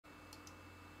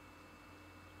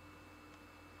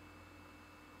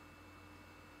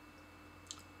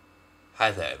Hi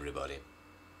there everybody.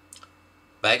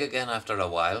 Back again after a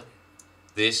while.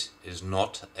 This is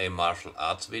not a martial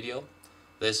arts video.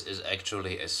 This is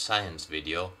actually a science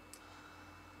video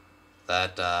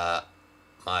that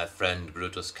my friend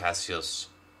Brutus Cassius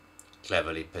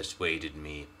cleverly persuaded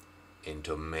me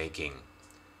into making.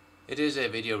 It is a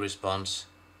video response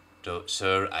to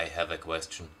Sir, I Have a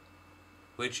Question,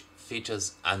 which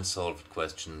features unsolved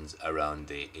questions around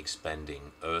the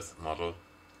expanding Earth model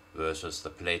versus the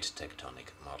plate tectonic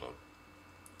model.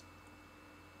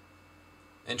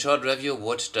 In short review,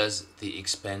 what does the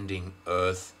expanding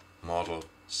Earth model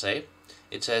say?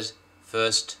 It says,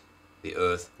 first, the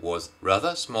Earth was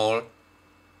rather small,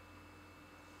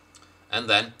 and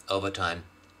then, over time,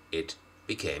 it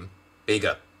became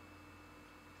bigger.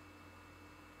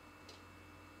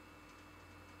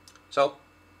 So,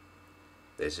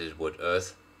 this is what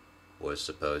Earth was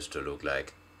supposed to look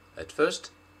like at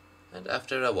first, and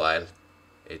after a while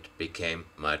it became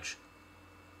much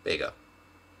bigger.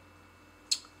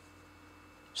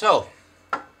 So,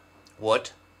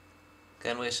 what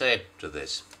can we say to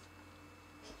this?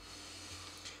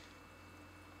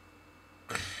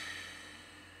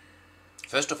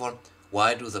 First of all,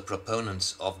 why do the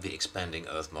proponents of the expanding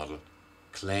Earth model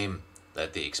claim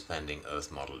that the expanding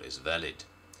Earth model is valid?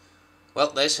 Well,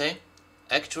 they say,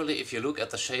 actually, if you look at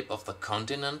the shape of the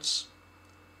continents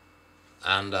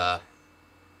and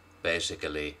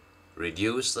basically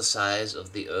reduce the size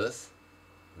of the Earth,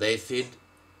 they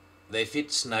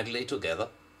fit snugly together,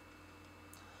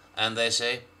 and they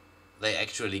say they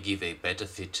actually give a better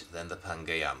fit than the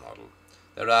Pangea model.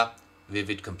 There are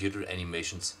vivid computer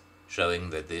animations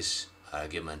showing that this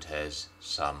argument has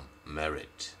some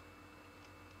merit.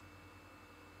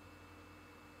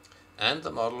 And the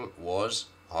model was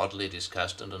hotly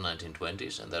discussed in the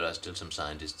 1920s, and there are still some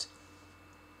scientists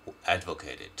who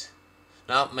advocate it.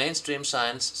 Now, mainstream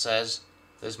science says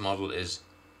this model is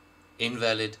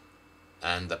invalid,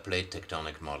 and the plate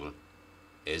tectonic model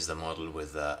is the model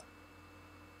with the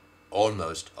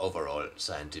almost overall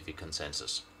scientific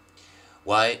consensus.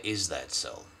 Why is that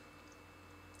so?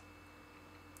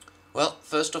 Well,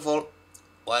 first of all,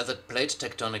 while the plate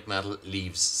tectonic model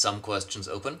leaves some questions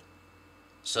open,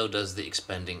 so does the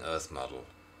expanding Earth model.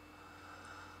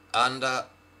 And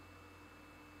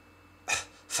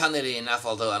funnily enough,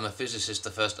 although I'm a physicist, the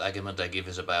first argument I give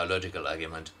is a biological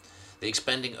argument. The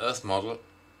expanding Earth model,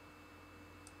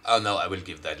 oh no, I will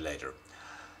give that later.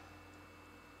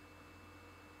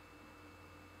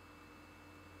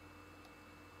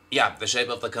 Yeah, the shape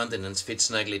of the continents fits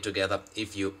snugly together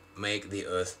if you make the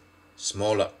Earth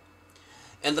smaller.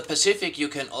 In the Pacific you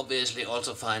can obviously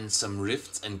also find some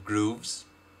rifts and grooves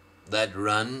that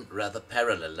run rather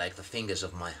parallel, like the fingers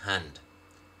of my hand.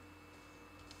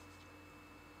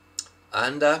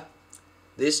 And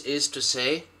this is to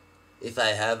say, if I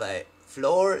have a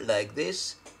floor like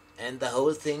this and the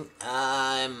whole thing,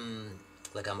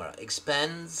 the camera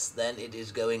expands, then it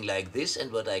is going like this,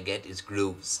 and what I get is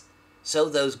grooves. So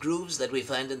those grooves that we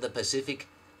find in the Pacific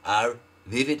are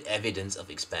vivid evidence of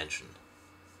expansion.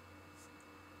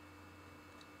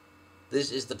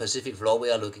 This is the Pacific floor we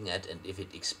are looking at, and if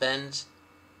it expands,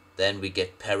 then we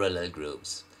get parallel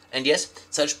grooves. And yes,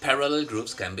 such parallel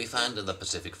grooves can be found in the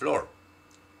Pacific floor.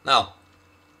 Now,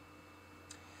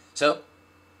 so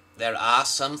there are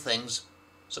some things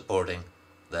supporting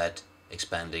that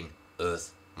expanding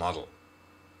Earth model.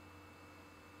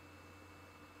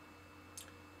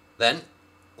 Then,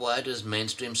 why does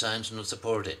mainstream science not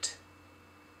support it?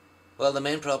 Well, the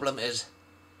main problem is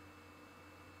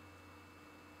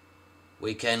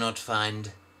we cannot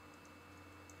find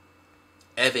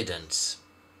evidence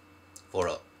for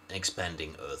an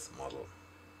expanding Earth model.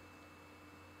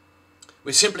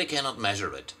 We simply cannot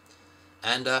measure it.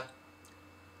 And the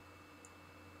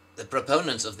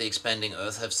proponents of the expanding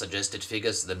Earth have suggested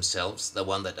figures themselves. The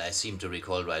one that I seem to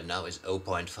recall right now is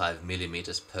 0.5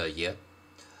 millimeters per year.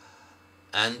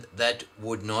 And that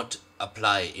would not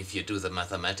apply if you do the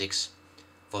mathematics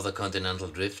for the continental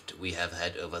drift we have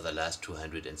had over the last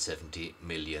 270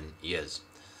 million years.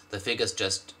 The figures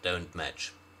just don't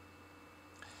match.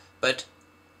 But,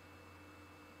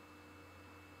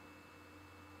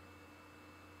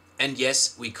 and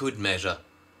yes, we could measure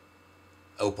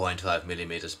 0.5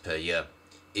 millimeters per year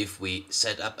if we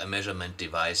set up a measurement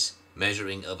device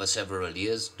measuring over several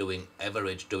years, doing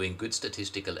good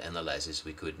statistical analysis,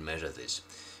 we could measure this.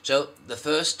 So the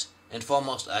first and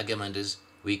foremost argument is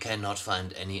we cannot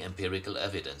find any empirical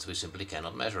evidence. We simply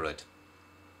cannot measure it.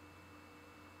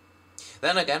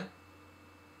 Then again,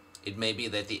 it may be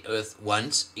that the Earth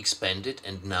once expanded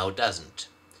and now doesn't.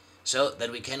 So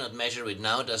that we cannot measure it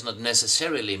now does not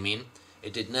necessarily mean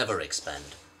it did never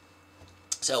expand.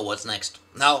 So what's next?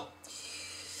 Now,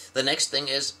 the next thing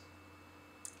is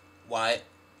why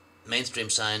mainstream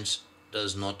science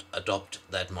does not adopt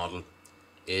that model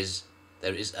is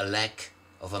there is a lack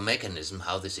of a mechanism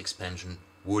how this expansion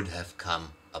would have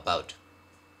come about.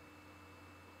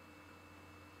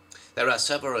 There are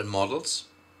several models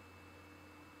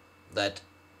that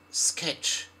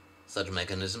sketch such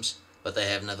mechanisms, but they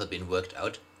have never been worked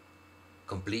out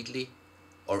completely,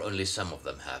 or only some of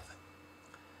them have.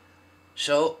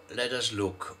 So let us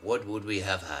look, what would we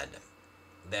have had?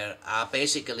 There are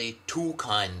basically two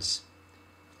kinds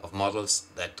of models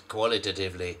that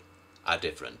qualitatively are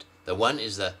different. The one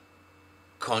is the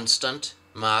constant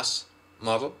mass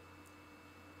model,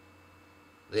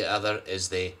 the other is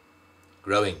the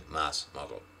growing mass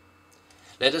model.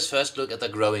 Let us first look at the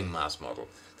growing mass model.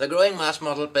 The growing mass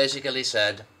model basically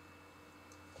said,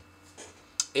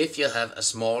 if you have a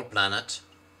small planet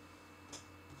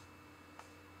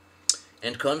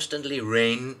and constantly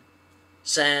rain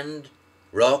sand,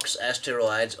 rocks,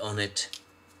 asteroids on it,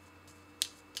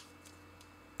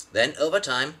 then over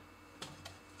time,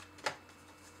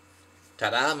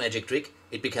 ta-da, magic trick,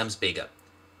 it becomes bigger.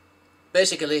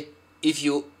 Basically, if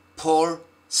you pour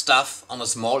stuff on a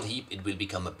small heap, it will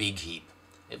become a big heap.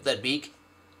 If that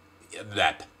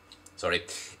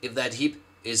heap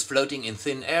is floating in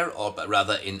thin air, or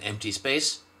rather in empty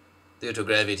space, due to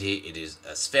gravity, it is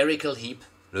a spherical heap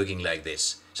looking like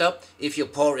this. So, if you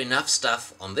pour enough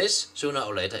stuff on this, sooner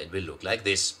or later it will look like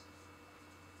this.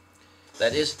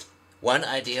 That is one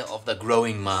idea of the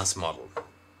growing mass model.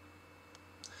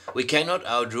 We cannot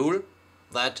outrule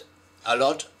that a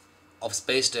lot of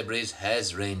space debris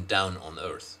has rained down on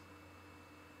Earth.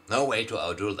 No way to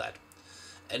outrule that.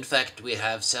 In fact, we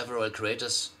have several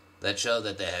craters that show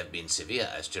that there have been severe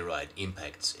asteroid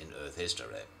impacts in Earth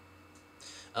history.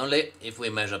 Only if we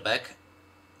measure back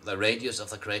the radius of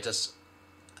the craters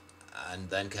and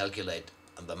then calculate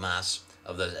the mass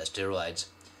of those asteroids,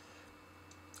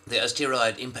 the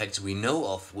asteroid impacts we know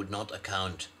of would not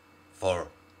account for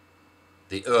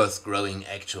the Earth growing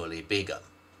actually bigger.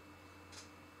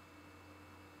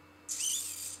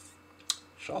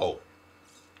 So,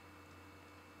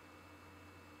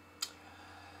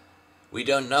 we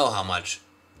don't know how much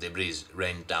debris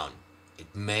rained down.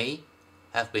 It may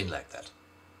have been like that.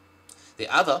 The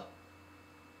other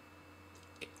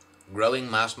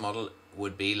growing mass model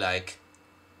would be like,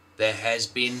 there has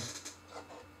been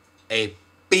a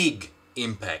big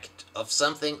impact of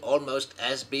something almost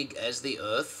as big as the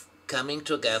Earth coming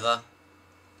together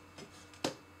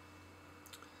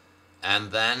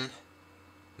and then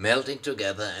melting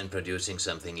together and producing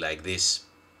something like this.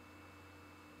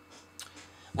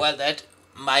 Well, that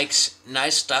makes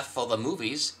nice stuff for the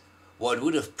movies. What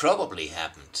would have probably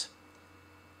happened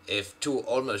if two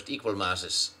almost equal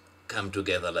masses come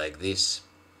together like this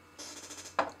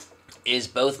is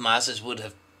both masses would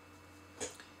have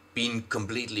been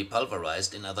completely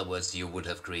pulverized. In other words, you would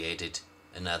have created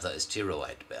another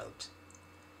asteroid belt.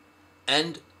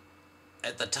 And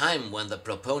at the time when the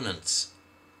proponents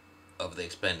of the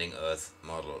expanding Earth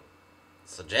model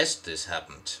suggest this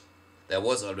happened, there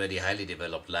was already highly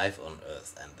developed life on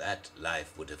Earth, and that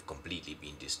life would have completely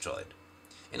been destroyed.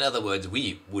 In other words,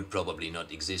 we would probably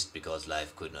not exist because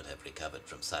life could not have recovered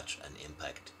from such an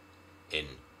impact in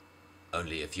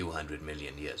only a few 100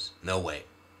 million years. No way.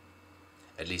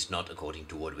 At least not according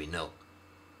to what we know.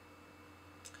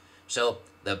 So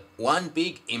the one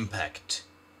big impact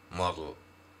model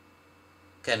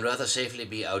can rather safely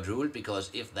be outruled, because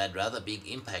if that rather big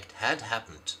impact had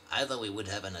happened, either we would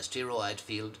have an asteroid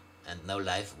field and no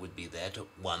life would be there to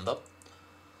wander,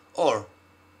 or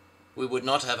we would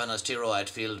not have an asteroid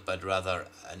field but rather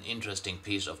an interesting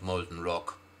piece of molten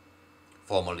rock,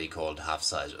 formerly called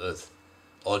half-size Earth,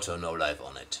 also no life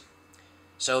on it.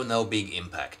 So no big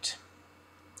impact.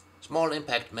 Small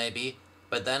impact maybe,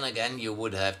 but then again you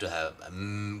would have to have a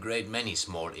great many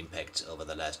small impacts over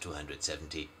the last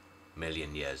 270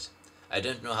 million years. I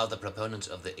don't know how the proponents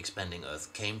of the expanding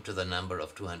Earth came to the number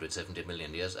of 270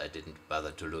 million years. I didn't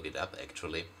bother to look it up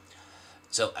actually.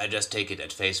 So I just take it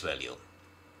at face value.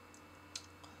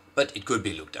 But it could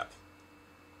be looked up.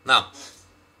 Now,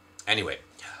 anyway,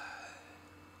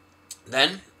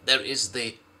 then there is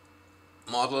the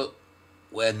model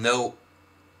where no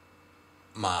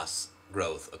mass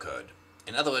growth occurred.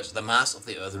 In other words, the mass of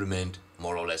the Earth remained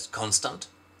more or less constant.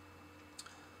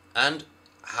 And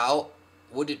how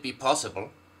would it be possible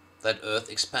that Earth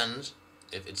expands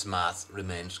if its mass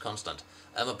remains constant?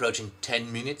 I'm approaching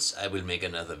 10 minutes. I will make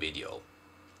another video.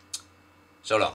 So long.